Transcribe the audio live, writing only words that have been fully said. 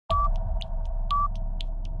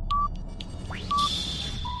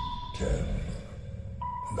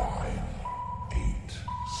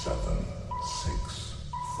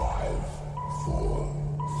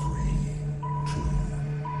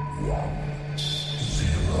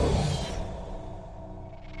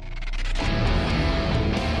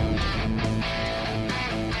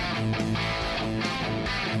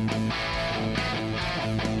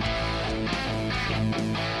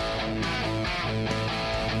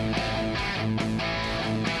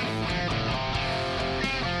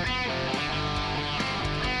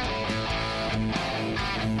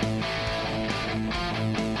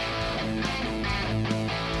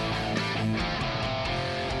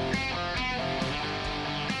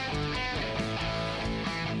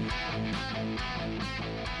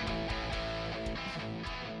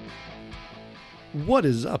What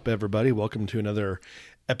is up, everybody? Welcome to another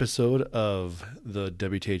episode of the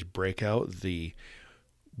WTH Breakout, the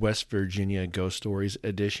West Virginia Ghost Stories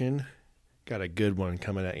edition. Got a good one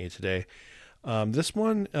coming at you today. This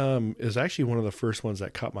one is actually one of the first ones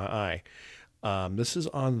that caught my eye. This is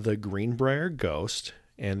on the Greenbrier ghost,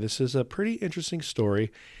 and this is a pretty interesting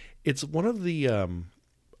story. It's one of the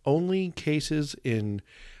only cases in,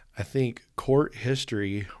 I think, court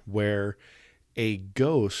history where a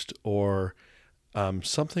ghost or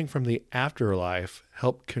something from the afterlife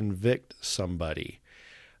helped convict somebody.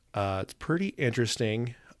 It's pretty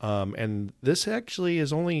interesting. And this actually is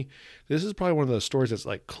this is probably one of the stories that's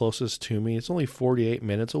like closest to me. It's only 48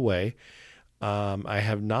 minutes away. I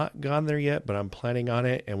have not gone there yet, but I'm planning on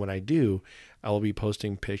it. And when I do, I will be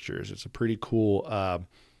posting pictures. It's a pretty cool,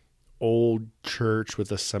 old church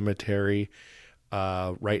with a cemetery,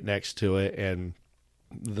 right next to it. And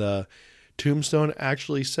the tombstone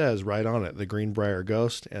actually says right on it, the Greenbrier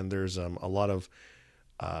ghost. And there's, a lot of,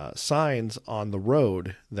 signs on the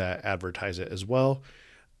road that advertise it as well.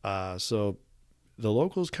 So the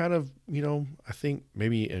locals kind of, I think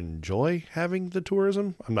maybe enjoy having the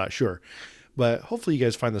tourism. I'm not sure, but hopefully you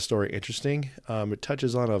guys find the story interesting. It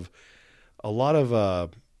touches on a lot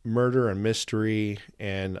of murder and mystery,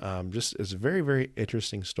 and just it's a very, very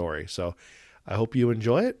interesting story. So I hope you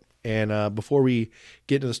enjoy it. And before we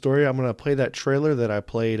get into the story, I'm going to play that trailer that I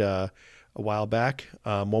played a while back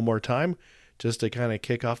one more time, just to kind of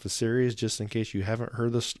kick off the series, just in case you haven't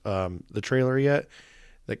heard this the trailer yet.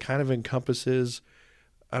 That kind of encompasses,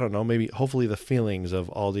 I don't know, maybe hopefully the feelings of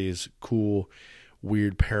all these cool,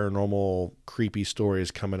 weird, paranormal, creepy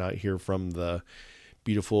stories coming out here from the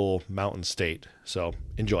beautiful mountain state. So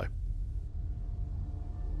enjoy.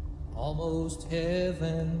 Almost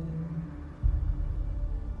heaven.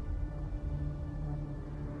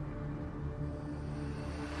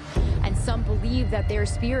 And some believe that their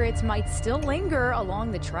spirits might still linger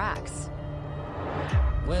along the tracks.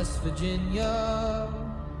 West Virginia.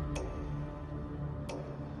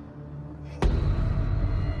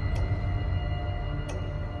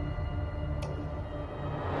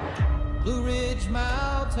 Blue Ridge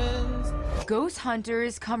Mountains. Ghost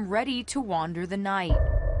hunters come ready to wander the night.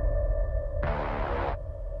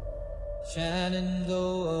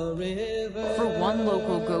 Shenandoah River. For one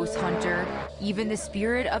local ghost hunter, even the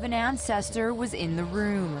spirit of an ancestor was in the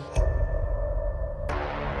room.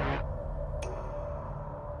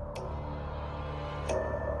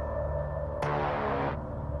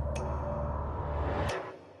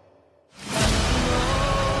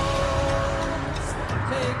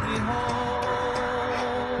 Take me home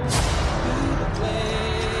to the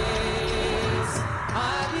place I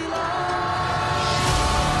belong.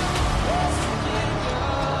 West Virginia,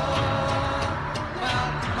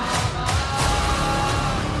 Mountain Mama,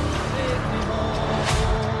 take me home,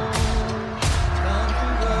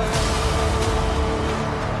 country road.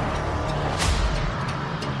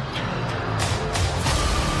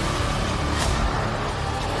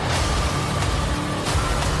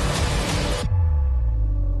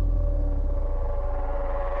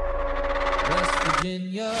 West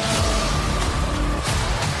Virginia.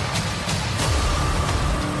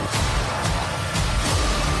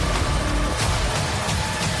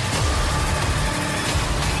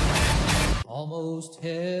 Almost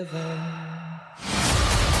heaven.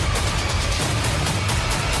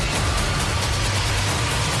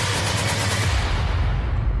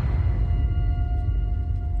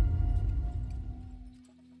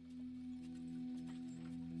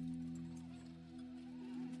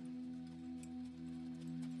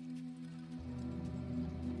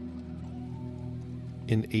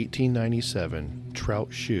 In 1897,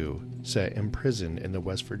 Trout Shue sat in prison in the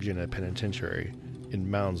West Virginia Penitentiary in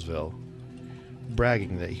Moundsville,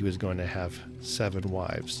 bragging that he was going to have 7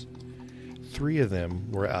 wives. 3 of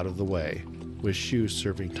them were out of the way, with Shue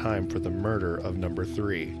serving time for the murder of number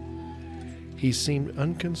 3. He seemed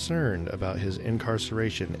unconcerned about his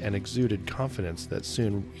incarceration and exuded confidence that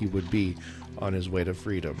soon he would be on his way to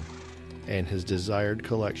freedom and his desired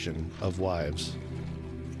collection of wives.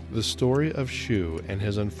 The story of Shue and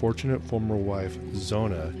his unfortunate former wife,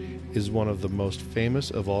 Zona, is one of the most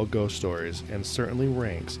famous of all ghost stories and certainly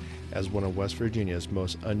ranks as one of West Virginia's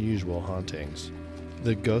most unusual hauntings.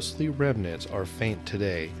 The ghostly remnants are faint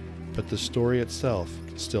today, but the story itself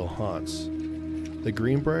still haunts. The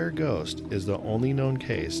Greenbrier ghost is the only known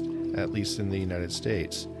case, at least in the United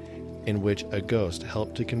States, in which a ghost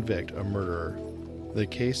helped to convict a murderer. The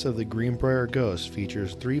case of the Greenbrier ghost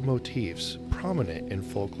features 3 motifs prominent in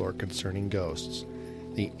folklore concerning ghosts: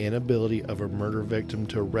 the inability of a murder victim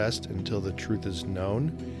to rest until the truth is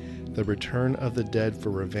known, the return of the dead for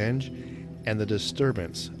revenge, and the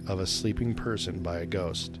disturbance of a sleeping person by a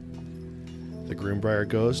ghost. The Greenbrier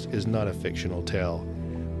ghost is not a fictional tale,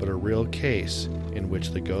 but a real case in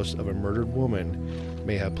which the ghost of a murdered woman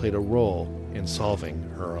may have played a role in solving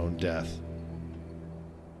her own death.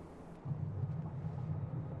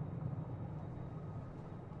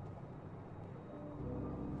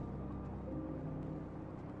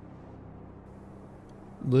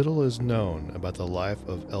 Little is known about the life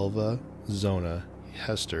of Elva Zona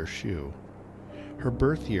Hester Shue. Her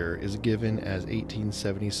birth year is given as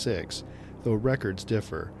 1876, though records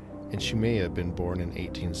differ, and she may have been born in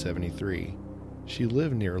 1873. She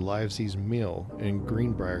lived near Livesy's Mill in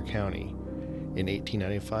Greenbrier County. In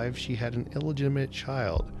 1895, she had an illegitimate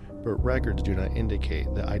child, but records do not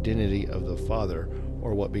indicate the identity of the father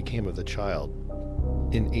or what became of the child.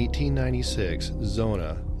 In 1896,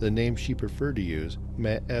 Zona, the name she preferred to use,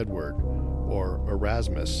 met Edward, or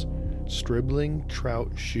Erasmus, Stribling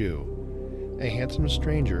Trout Shue, a handsome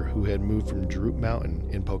stranger who had moved from Droop Mountain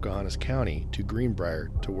in Pocahontas County to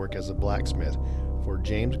Greenbrier to work as a blacksmith for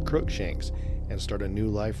James Crookshanks and start a new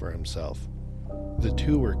life for himself. The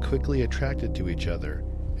two were quickly attracted to each other,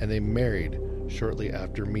 and they married shortly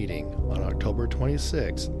after meeting on October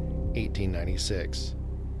 26, 1896.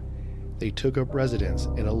 They took up residence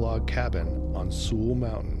in a log cabin on Sewell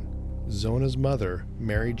Mountain. Zona's mother,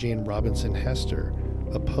 Mary Jane Robinson Hester,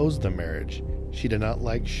 opposed the marriage. She did not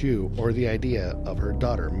like Shue or the idea of her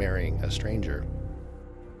daughter marrying a stranger.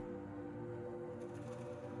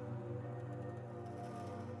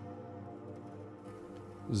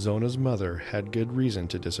 Zona's mother had good reason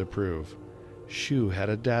to disapprove. Shue had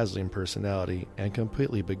a dazzling personality and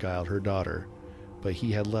completely beguiled her daughter, but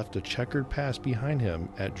he had left a checkered past behind him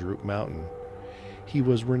at Droop Mountain. He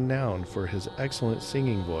was renowned for his excellent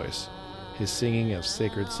singing voice, his singing of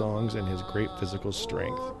sacred songs, and his great physical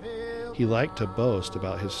strength. He liked to boast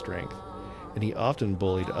about his strength, and he often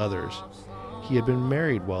bullied others. He had been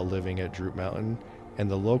married while living at Droop Mountain, and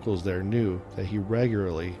the locals there knew that he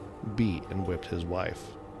regularly beat and whipped his wife.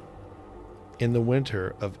 In the winter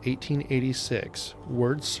of 1886,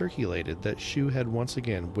 word circulated that Shue had once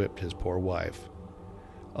again whipped his poor wife.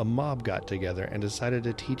 A mob got together and decided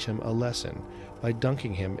to teach him a lesson by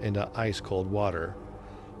dunking him into ice-cold water.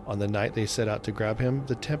 On the night they set out to grab him,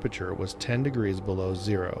 the temperature was 10 degrees below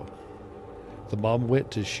zero. The mob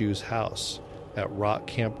went to Shue's house at Rock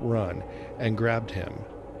Camp Run and grabbed him.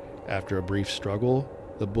 After a brief struggle,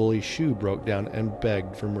 the bully Shue broke down and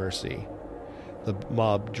begged for mercy. The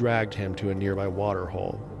mob dragged him to a nearby water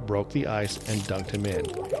hole, broke the ice, and dunked him in,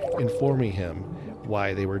 informing him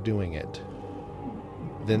why they were doing it.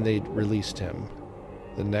 Then they released him.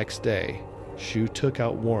 The next day, Shue took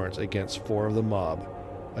out warrants against 4 of the mob.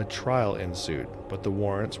 A trial ensued, but the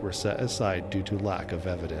warrants were set aside due to lack of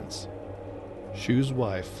evidence. Shue's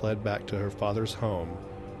wife fled back to her father's home.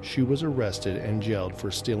 Shue was arrested and jailed for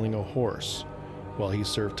stealing a horse. While he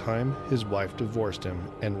served time, his wife divorced him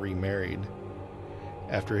and remarried.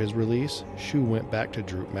 After his release, Shue went back to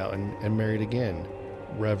Droop Mountain and married again.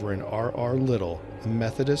 Reverend R.R. Little, a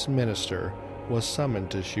Methodist minister, was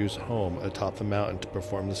summoned to Shue's home atop the mountain to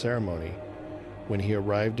perform the ceremony. When he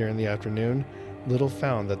arrived during the afternoon, Little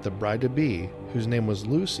found that the bride-to-be, whose name was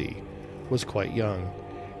Lucy, was quite young,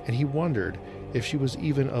 and he wondered if she was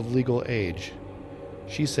even of legal age.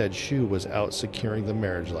 She said Shue was out securing the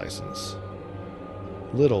marriage license.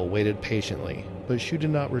 Little waited patiently, but Shue did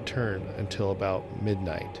not return until about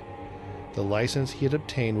midnight. The license he had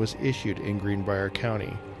obtained was issued in Greenbrier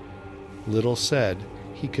County. Little said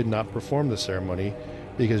he could not perform the ceremony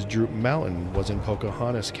because Droop Mountain was in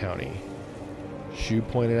Pocahontas County. Shue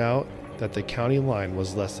pointed out that the county line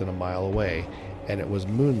was less than a mile away, and it was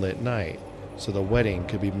moonlit night, so the wedding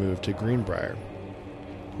could be moved to Greenbrier.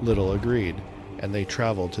 Little agreed, and they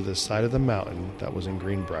traveled to the side of the mountain that was in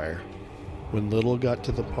Greenbrier. When Little got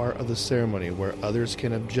to the part of the ceremony where others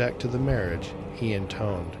can object to the marriage, he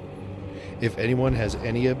intoned, "If anyone has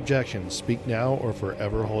any objections, speak now or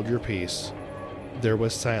forever hold your peace." There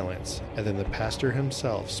was silence, and then the pastor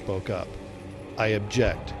himself spoke up. "I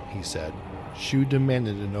object," he said. Shue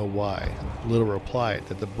demanded to know why. Little replied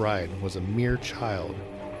that the bride was a mere child.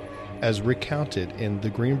 As recounted in The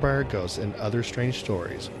Greenbrier Ghosts and Other Strange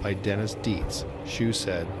Stories by Dennis Dietz, Shue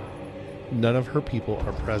said, "None of her people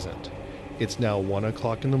are present. It's now 1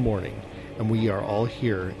 o'clock in the morning, and we are all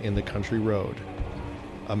here in the country road.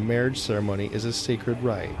 A marriage ceremony is a sacred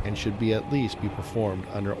rite and should at least be performed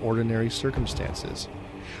under ordinary circumstances.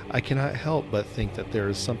 I cannot help but think that there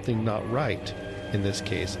is something not right in this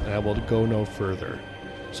case, and I will go no further.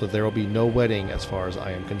 So there will be no wedding as far as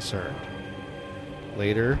I am concerned."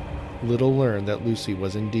 Later, Little learned that Lucy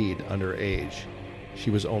was indeed underage. She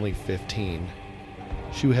was only 15.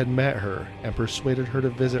 Shu had met her and persuaded her to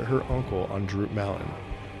visit her uncle on Droop Mountain.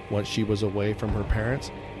 Once she was away from her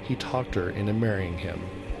parents, he talked her into marrying him.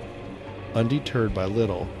 Undeterred by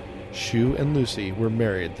little, Shu and Lucy were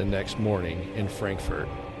married the next morning in Frankfurt.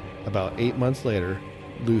 About 8 months later,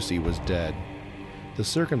 Lucy was dead. The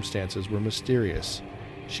circumstances were mysterious.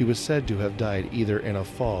 She was said to have died either in a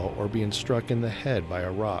fall or being struck in the head by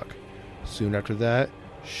a rock. Soon after that,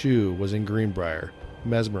 Shu was in Greenbrier,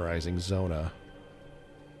 mesmerizing Zona.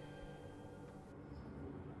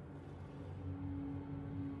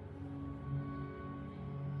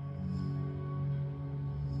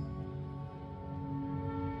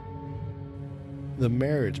 The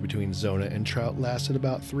marriage between Zona and Trout lasted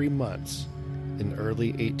about 3 months. In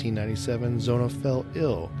early 1897, Zona fell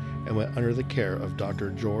ill and went under the care of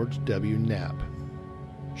Dr. George W. Knapp.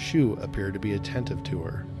 Shu appeared to be attentive to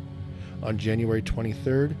her. On January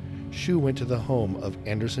 23rd, Shu went to the home of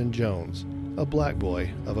Anderson Jones, a black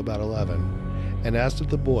boy of about 11, and asked if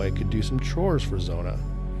the boy could do some chores for Zona.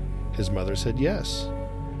 His mother said yes,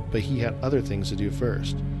 but he had other things to do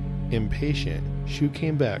first. Impatient, Shu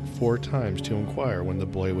came back 4 times to inquire when the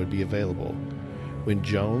boy would be available. When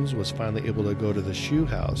Jones was finally able to go to the Shu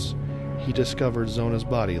house, he discovered Zona's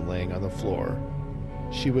body laying on the floor.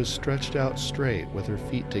 She was stretched out straight with her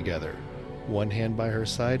feet together, one hand by her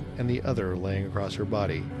side and the other laying across her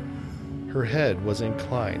body. Her head was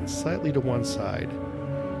inclined slightly to one side.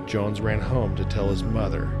 Jones ran home to tell his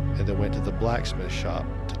mother and then went to the blacksmith shop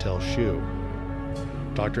to tell Shu.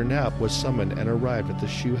 Dr. Knapp was summoned and arrived at the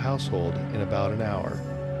Shu household in about an hour.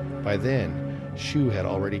 By then, Shu had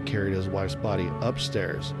already carried his wife's body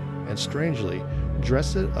upstairs and, strangely,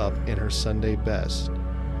 dressed it up in her Sunday best,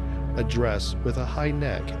 a dress with a high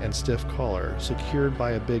neck and stiff collar secured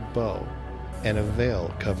by a big bow, and a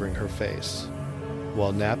veil covering her face.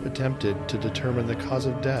 While Knapp attempted to determine the cause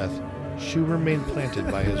of death, Shu remained planted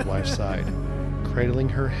by his wife's side, cradling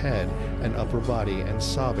her head and upper body and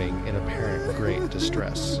sobbing in apparent great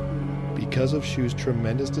distress. Because of Shu's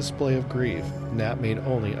tremendous display of grief, Knapp made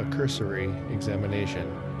only a cursory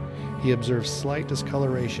examination. He observed slight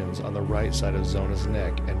discolorations on the right side of Zona's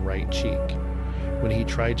neck and right cheek. When he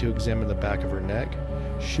tried to examine the back of her neck,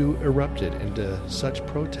 Shu erupted into such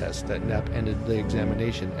protest that Knapp ended the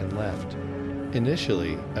examination and left.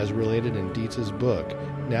 Initially, as related in Dietz's book,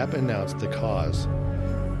 Knapp announced the cause.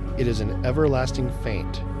 "It is an everlasting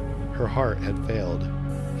faint. Her heart had failed."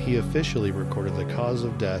 He officially recorded the cause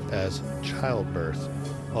of death as childbirth,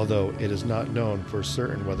 although it is not known for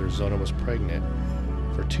certain whether Zona was pregnant.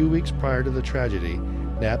 For 2 weeks prior to the tragedy,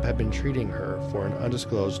 Knapp had been treating her for an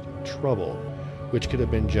undisclosed trouble, which could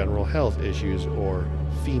have been general health issues or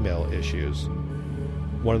female issues.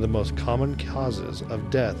 One of the most common causes of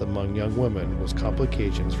death among young women was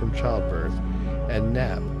complications from childbirth, and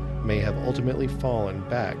Knapp may have ultimately fallen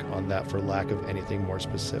back on that for lack of anything more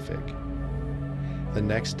specific. The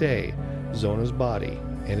next day, Zona's body,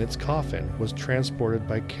 in its coffin, was transported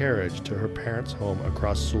by carriage to her parents' home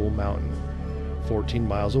across Sewell Mountain, 14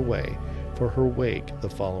 miles away, for her wake the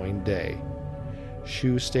following day.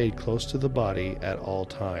 Shu stayed close to the body at all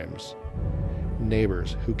times.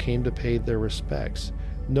 Neighbors who came to pay their respects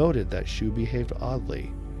noted that Shu behaved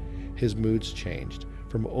oddly. His moods changed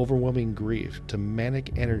from overwhelming grief to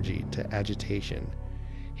manic energy to agitation.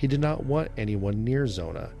 He did not want anyone near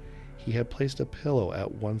Zona. He had placed a pillow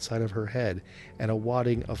at one side of her head and a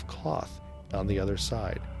wadding of cloth on the other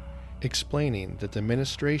side, explaining that the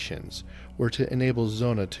ministrations were to enable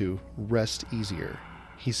Zona to rest easier.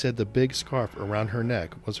 He said the big scarf around her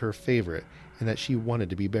neck was her favorite and that she wanted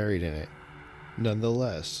to be buried in it.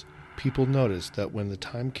 Nonetheless, people noticed that when the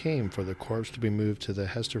time came for the corpse to be moved to the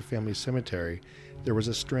Hester family cemetery, there was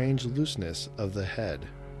a strange looseness of the head.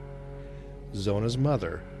 Zona's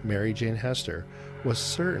mother, Mary Jane Hester, was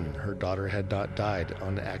certain her daughter had not died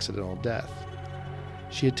on an accidental death.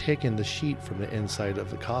 She had taken the sheet from the inside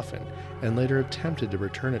of the coffin and later attempted to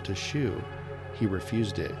return it to Shu. He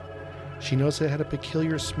refused it. She noticed it had a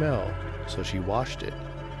peculiar smell, so she washed it.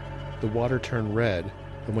 The water turned red,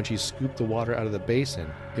 and when she scooped the water out of the basin,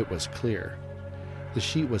 it was clear. The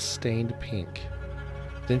sheet was stained pink.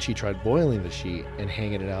 Then she tried boiling the sheet and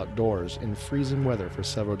hanging it outdoors in freezing weather for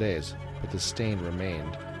several days, but the stain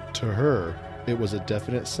remained. To her, it was a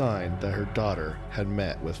definite sign that her daughter had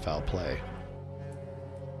met with foul play.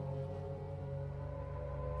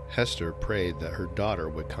 Hester prayed that her daughter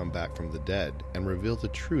would come back from the dead and reveal the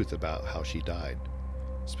truth about how she died.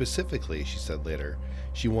 Specifically, she said later,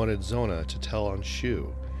 she wanted Zona to tell on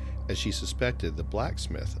Shu, as she suspected the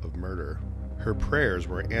blacksmith of murder. Her prayers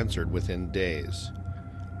were answered within days.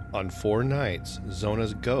 On 4 nights,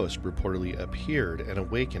 Zona's ghost reportedly appeared and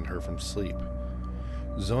awakened her from sleep.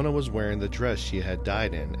 Zona was wearing the dress she had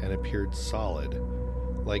died in and appeared solid,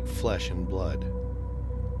 like flesh and blood.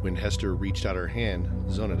 When Hester reached out her hand,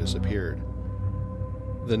 Zona disappeared.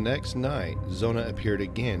 The next night, Zona appeared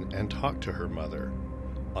again and talked to her mother.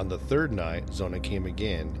 On the 3rd night, Zona came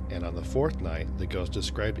again, and on the 4th night, the ghost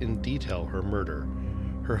described in detail her murder.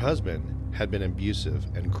 Her husband had been abusive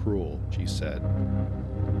and cruel, she said.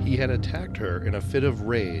 He had attacked her in a fit of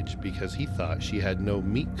rage because he thought she had no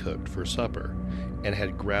meat cooked for supper, and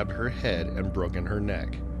had grabbed her head and broken her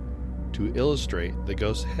neck. To illustrate, the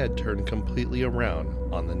ghost's head turned completely around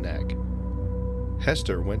on the neck.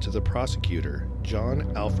 Hester went to the prosecutor,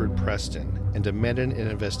 John Alfred Preston, and demanded an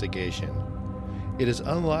investigation. It is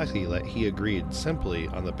unlikely that he agreed simply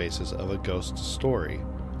on the basis of a ghost story.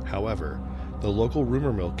 However, the local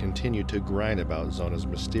rumor mill continued to grind about Zona's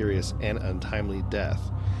mysterious and untimely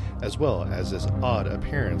death, as well as this odd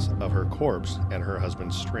appearance of her corpse and her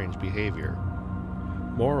husband's strange behavior.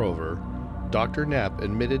 Moreover, Dr. Knapp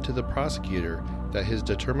admitted to the prosecutor that his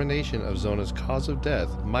determination of Zona's cause of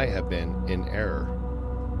death might have been in error.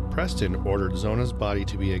 Preston ordered Zona's body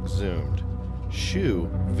to be exhumed. Shu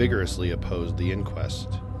vigorously opposed the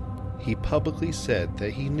inquest. He publicly said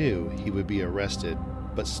that he knew he would be arrested,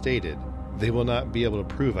 but stated, "They will not be able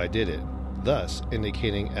to prove I did it," thus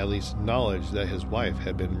indicating at least knowledge that his wife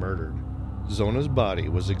had been murdered. Zona's body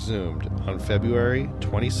was exhumed on February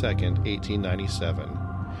 22, 1897.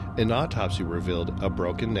 An autopsy revealed a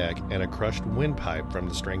broken neck and a crushed windpipe from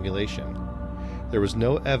the strangulation. There was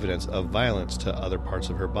no evidence of violence to other parts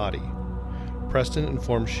of her body. Preston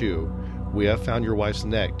informed Shu, "We have found your wife's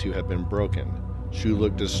neck to have been broken." Shu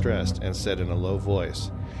looked distressed and said in a low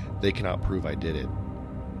voice, "They cannot prove I did it."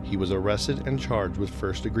 He was arrested and charged with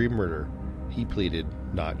first-degree murder. He pleaded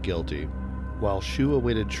not guilty. While Shu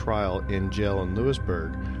awaited trial in jail in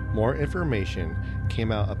Lewisburg, more information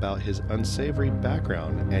came out about his unsavory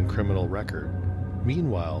background and criminal record.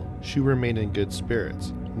 Meanwhile, Shu remained in good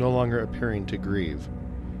spirits, no longer appearing to grieve.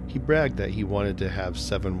 He bragged that he wanted to have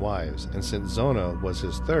 7 wives, and since Zona was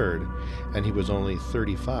his 3rd, and he was only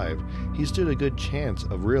 35, he stood a good chance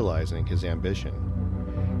of realizing his ambition.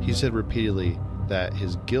 He said repeatedly that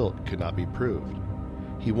his guilt could not be proved.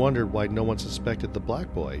 He wondered why no one suspected the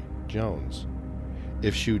black boy, Jones.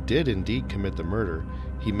 If Shu did indeed commit the murder,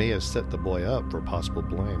 he may have set the boy up for possible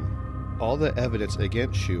blame. All the evidence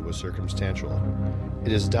against Shu was circumstantial.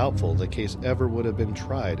 It is doubtful the case ever would have been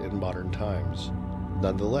tried in modern times.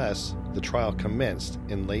 Nonetheless, the trial commenced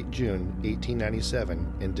in late June 1897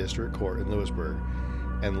 in District Court in Lewisburg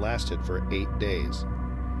and lasted for 8 days.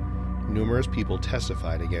 Numerous people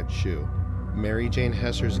testified against Shu. Mary Jane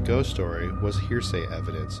Hester's ghost story was hearsay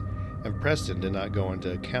evidence, and Preston did not go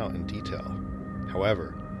into account in detail.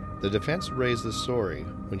 However, the defense raised the story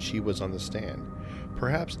when she was on the stand,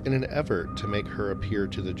 perhaps in an effort to make her appear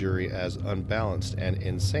to the jury as unbalanced and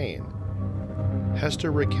insane.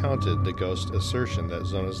 Hester recounted the ghost's assertion that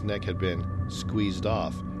Zona's neck had been squeezed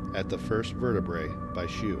off at the first vertebrae by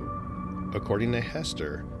Shu. According to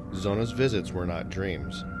Hester, Zona's visits were not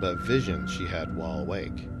dreams, but visions she had while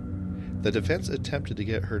awake. The defense attempted to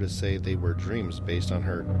get her to say they were dreams based on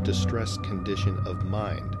her distressed condition of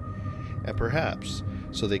mind, and perhaps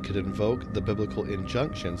so they could invoke the biblical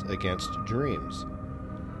injunctions against dreams.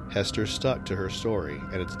 Hester stuck to her story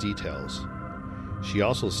and its details. She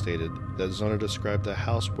also stated that Zona described the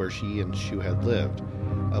house where she and Shu had lived,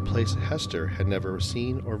 a place Hester had never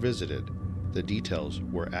seen or visited. The details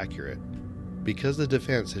were accurate. Because the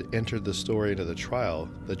defense had entered the story into the trial,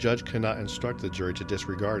 the judge could not instruct the jury to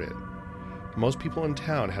disregard it. Most people in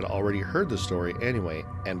town had already heard the story anyway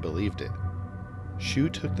and believed it. Shu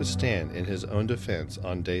took the stand in his own defense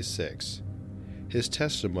on day 6. His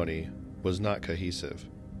testimony was not cohesive,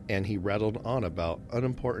 and he rattled on about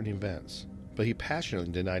unimportant events, but he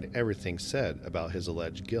passionately denied everything said about his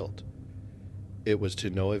alleged guilt. It was to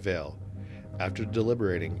no avail. After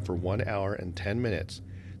deliberating for 1 hour and 10 minutes,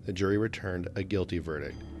 the jury returned a guilty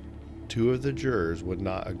verdict. 2 of the jurors would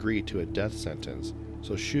not agree to a death sentence,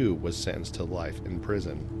 so Shu was sentenced to life in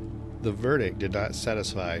prison. The verdict did not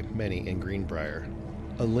satisfy many in Greenbrier.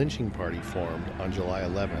 A lynching party formed on July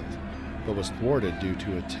 11th, but was thwarted due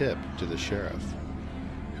to a tip to the sheriff,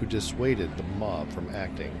 who dissuaded the mob from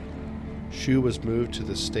acting. Shu was moved to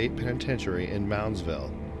the state penitentiary in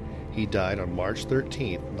Moundsville. He died on March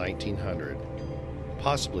 13, 1900,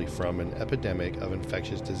 possibly from an epidemic of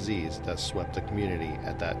infectious disease that swept the community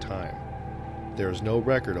at that time. There is no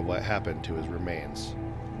record of what happened to his remains.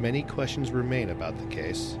 Many questions remain about the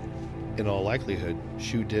case. In all likelihood,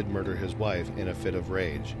 Shu did murder his wife in a fit of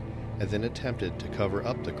rage, and then attempted to cover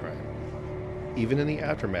up the crime. Even in the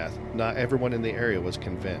aftermath, not everyone in the area was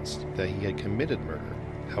convinced that he had committed murder.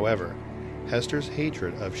 However, Hester's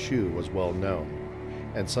hatred of Shu was well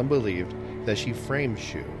known, and some believed that she framed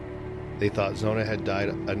Shu. They thought Zona had died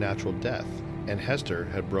a natural death, and Hester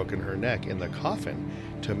had broken her neck in the coffin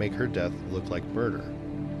to make her death look like murder.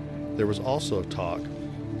 There was also talk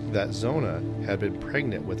that Zona had been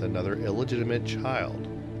pregnant with another illegitimate child,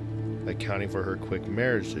 accounting for her quick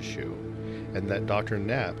marriage to Shu, and that Dr.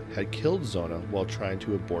 Knapp had killed Zona while trying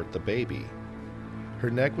to abort the baby. Her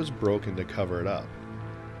neck was broken to cover it up.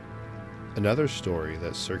 Another story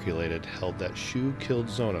that circulated held that Shu killed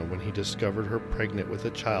Zona when he discovered her pregnant with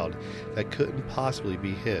a child that couldn't possibly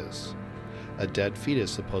be his. A dead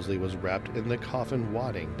fetus supposedly was wrapped in the coffin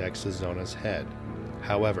wadding next to Zona's head.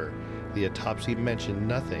 However, the autopsy mentioned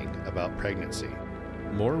nothing about pregnancy.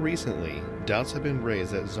 More recently, doubts have been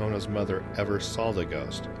raised that Zona's mother ever saw the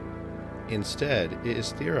ghost. Instead, it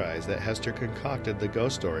is theorized that Hester concocted the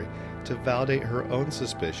ghost story to validate her own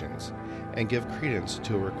suspicions and give credence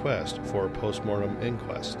to a request for a post-mortem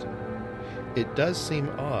inquest. It does seem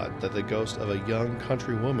odd that the ghost of a young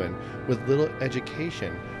country woman with little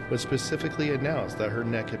education would specifically announce that her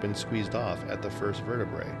neck had been squeezed off at the first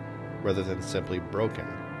vertebrae, rather than simply broken.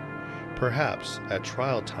 Perhaps, at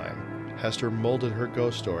trial time, Hester molded her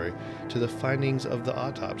ghost story to the findings of the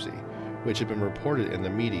autopsy, which had been reported in the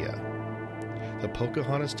media. The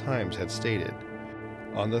Pocahontas Times had stated,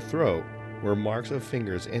 "On the throat were marks of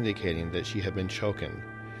fingers indicating that she had been choken,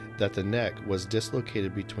 that the neck was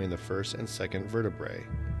dislocated between the first and second vertebrae.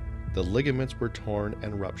 The ligaments were torn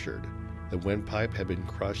and ruptured. The windpipe had been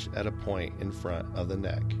crushed at a point in front of the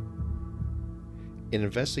neck." In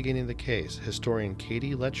investigating the case, historian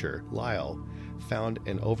Katie Letcher Lyle found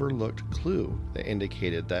an overlooked clue that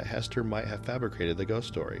indicated that Hester might have fabricated the ghost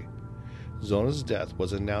story. Zona's death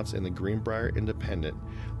was announced in the Greenbrier Independent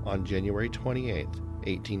on January 28,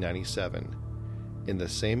 1897. In the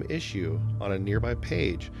same issue, on a nearby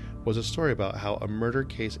page, was a story about how a murder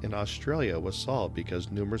case in Australia was solved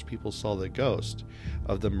because numerous people saw the ghost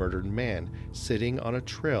of the murdered man sitting on a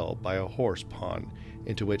trail by a horse pond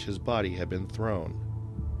into which his body had been thrown.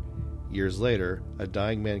 Years later, a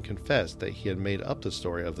dying man confessed that he had made up the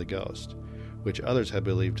story of the ghost, which others had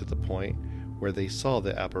believed to the point where they saw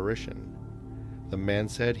the apparition. The man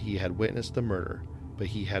said he had witnessed the murder, but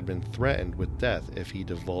he had been threatened with death if he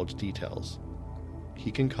divulged details.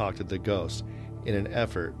 He concocted the ghost in an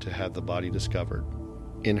effort to have the body discovered.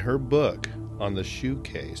 In her book on the Shu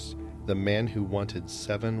case, The Man Who Wanted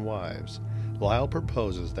 7 Wives, Lyle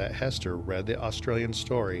proposes that Hester read the Australian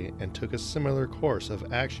story and took a similar course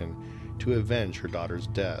of action to avenge her daughter's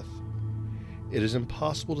death. It is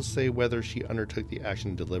impossible to say whether she undertook the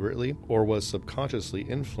action deliberately or was subconsciously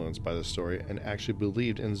influenced by the story and actually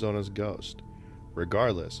believed in Zona's ghost.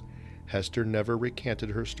 Regardless, Hester never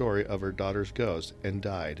recanted her story of her daughter's ghost and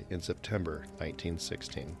died in September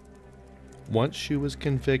 1916. Once she was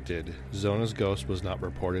convicted, Zona's ghost was not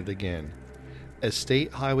reported again. A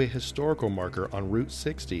state highway historical marker on Route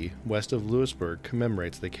 60 west of Lewisburg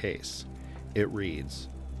commemorates the case. It reads,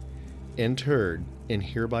 "Interred in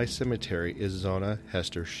hereby cemetery is Zona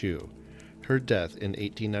Hester Shu. Her death in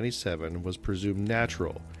 1897 was presumed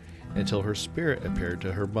natural until her spirit appeared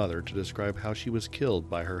to her mother to describe how she was killed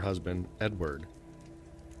by her husband, Edward.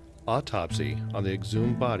 Autopsy on the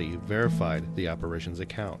exhumed body verified the apparition's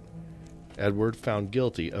account. Edward, found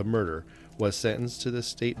guilty of murder, was sentenced to the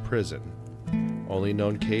state prison. Only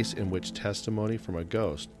known case in which testimony from a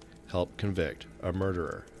ghost helped convict a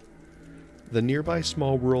murderer." The nearby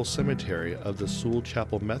small rural cemetery of the Sewell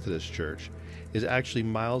Chapel Methodist Church is actually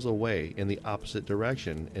miles away in the opposite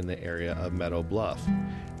direction in the area of Meadow Bluff,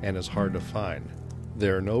 and is hard to find.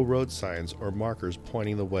 There are no road signs or markers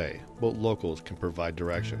pointing the way, but locals can provide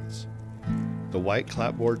directions. The White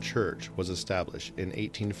Clapboard Church was established in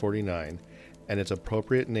 1849, and its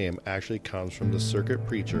appropriate name actually comes from the circuit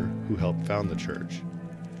preacher who helped found the church.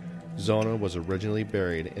 Zona was originally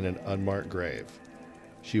buried in an unmarked grave.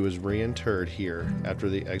 She was reinterred here after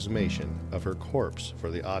the exhumation of her corpse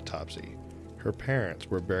for the autopsy. Her parents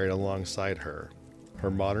were buried alongside her.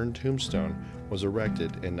 Her modern tombstone was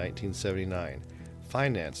erected in 1979,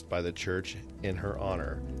 financed by the church in her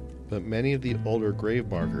honor, but many of the older grave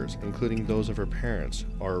markers, including those of her parents,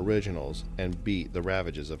 are originals and beat the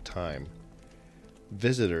ravages of time.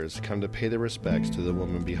 Visitors come to pay their respects to the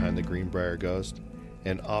woman behind the Greenbrier ghost,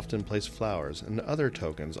 and often place flowers and other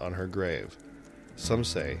tokens on her grave. Some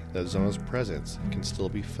say that Zona's presence can still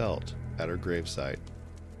be felt at her gravesite.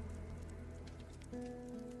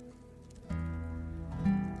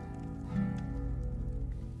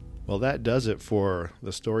 Well, that does it for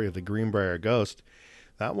the story of the Greenbrier ghost.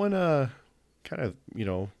 That one kind of,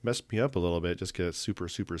 messed me up a little bit just because it's super,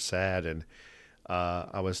 super sad. And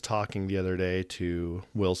I was talking the other day to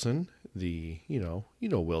Wilson,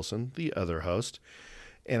 Wilson, the other host.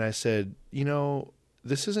 And I said,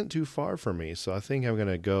 this isn't too far from me, so I think I'm going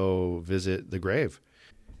to go visit the grave.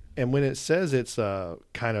 And when it says it's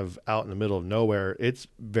kind of out in the middle of nowhere, it's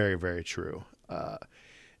very, very true.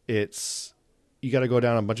 You got to go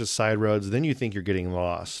down a bunch of side roads, then you think you're getting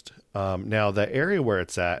lost. Now, the area where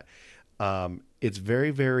it's at, it's very,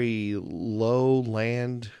 very low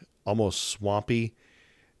land, almost swampy,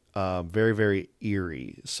 very, very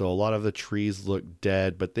eerie. So a lot of the trees look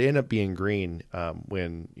dead, but they end up being green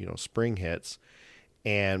when spring hits,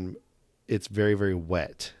 and it's very, very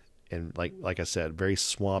wet and like I said, very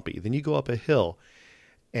swampy. Then you go up a hill,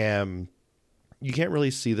 and you can't really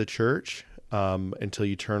see the church until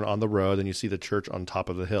you turn on the road, and you see the church on top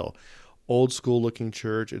of the hill. Old school looking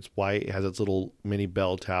church. It's white. It has its little mini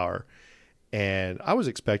bell tower, and I was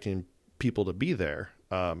expecting people to be there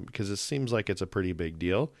because it seems like it's a pretty big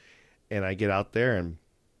deal. And I get out there, and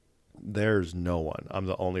there's no one. I'm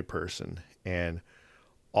the only person, and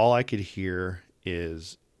all I could hear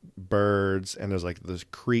is birds, and there's like this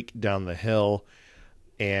creek down the hill,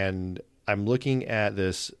 and I'm looking at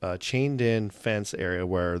this chained in fence area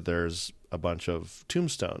where there's a bunch of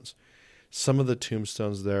tombstones. Some of the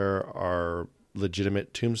tombstones there are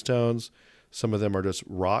legitimate tombstones. Some of them are just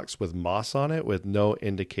rocks with moss on it with no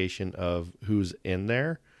indication of who's in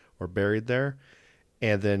there or buried there.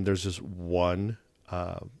 And then there's just one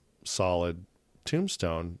solid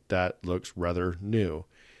tombstone that looks rather new.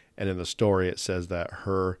 And in the story, it says that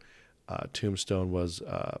her tombstone was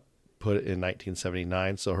put in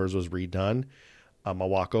 1979, so hers was redone. I'll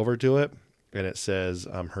walk over to it, and it says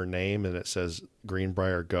her name, and it says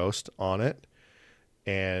Greenbrier Ghost on it.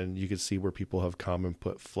 And you can see where people have come and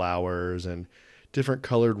put flowers and different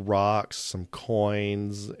colored rocks, some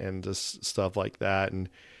coins, and just stuff like that. And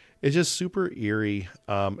it's just super eerie.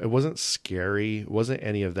 It wasn't scary. It wasn't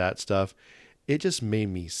any of that stuff. It just made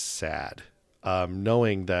me sad.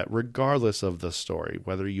 Knowing that regardless of the story,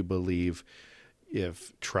 whether you believe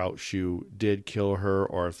if Trout Shoe did kill her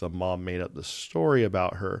or if the mom made up the story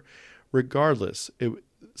about her, regardless,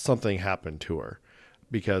 something happened to her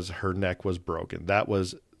because her neck was broken.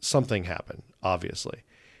 Something happened, obviously,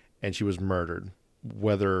 and she was murdered.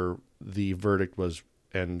 Whether the verdict was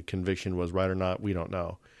and conviction was right or not, we don't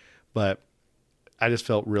know. But I just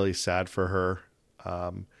felt really sad for her.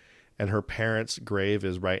 And her parents' grave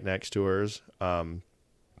is right next to hers.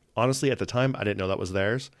 Honestly, at the time, I didn't know that was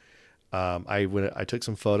theirs. I took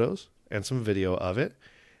some photos and some video of it.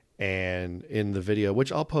 And in the video,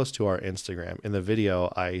 which I'll post to our Instagram, in the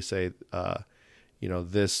video, I say,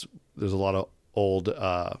 there's a lot of old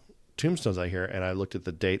tombstones out here. And I looked at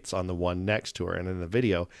the dates on the one next to her. And in the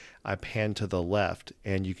video, I panned to the left,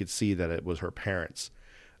 and you could see that it was her parents'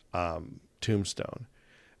 tombstone.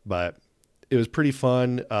 But it was pretty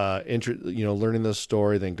fun, learning this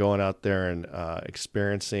story, then going out there and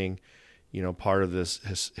experiencing, part of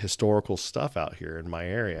this historical stuff out here in my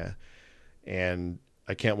area. And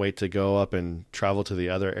I can't wait to go up and travel to the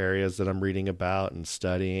other areas that I'm reading about and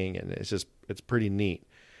studying. And it's pretty neat.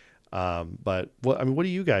 But what do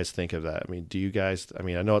you guys think of that?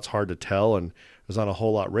 I know it's hard to tell, and there's not a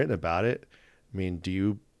whole lot written about it.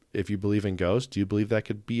 If you believe in ghosts, do you believe that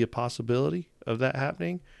could be a possibility of that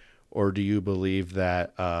happening? Or do you believe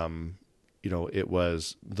that, it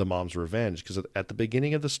was the mom's revenge? Because at the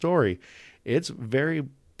beginning of the story, it's very,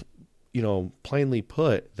 plainly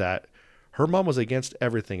put that her mom was against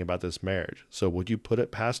everything about this marriage. So would you put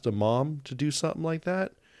it past a mom to do something like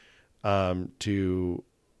that? To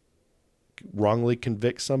wrongly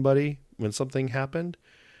convict somebody when something happened?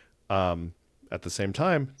 At the same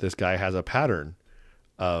time, this guy has a pattern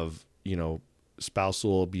of,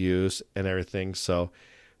 spousal abuse and everything. So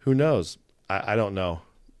who knows? I don't know,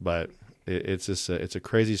 but it's a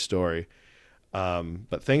crazy story.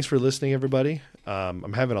 But thanks for listening, everybody.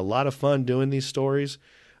 I'm having a lot of fun doing these stories.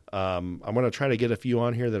 I'm going to try to get a few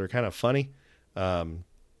on here that are kind of funny. I've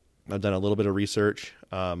done a little bit of research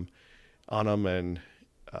on them, and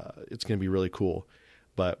it's going to be really cool.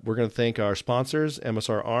 But we're going to thank our sponsors,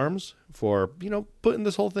 MSR Arms, for, putting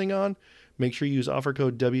this whole thing on. Make sure you use offer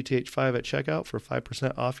code WTH5 at checkout for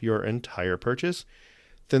 5% off your entire purchase.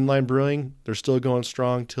 Thin Line Brewing, they're still going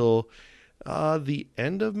strong till the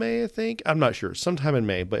end of May, I think. I'm not sure, sometime in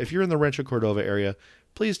May. But if you're in the Rancho Cordova area,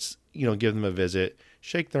 please, give them a visit,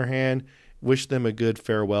 shake their hand, wish them a good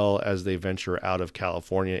farewell as they venture out of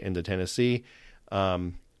California into Tennessee.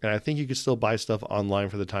 And I think you can still buy stuff online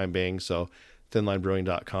for the time being. So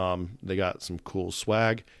thinlinebrewing.com. They got some cool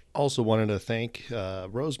swag. Also wanted to thank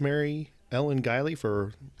Rosemary Ellen Guiley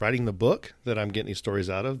for writing the book that I'm getting these stories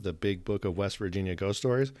out of, the Big Book of West Virginia Ghost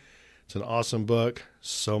Stories. It's an awesome book.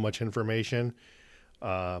 So much information.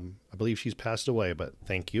 I believe she's passed away, but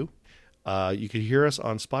thank you. You can hear us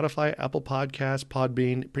on Spotify, Apple Podcasts,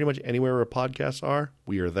 Podbean, pretty much anywhere where podcasts are.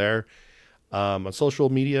 We are there. On social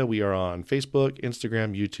media, we are on Facebook,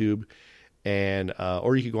 Instagram, YouTube, and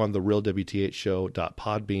or you can go on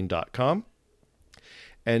therealwthshow.podbean.com.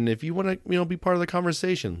 And if you want to, be part of the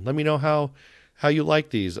conversation, let me know how you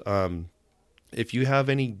like these. If you have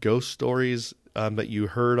any ghost stories that you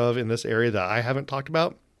heard of in this area that I haven't talked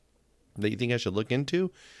about that you think I should look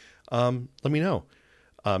into, let me know.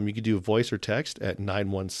 You could do a voice or text at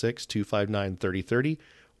 916-259-3030,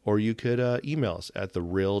 or you could email us at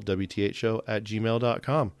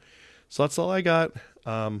therealwthshow@gmail.com. So that's all I got.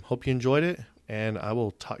 Hope you enjoyed it, and I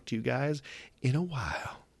will talk to you guys in a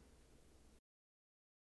while.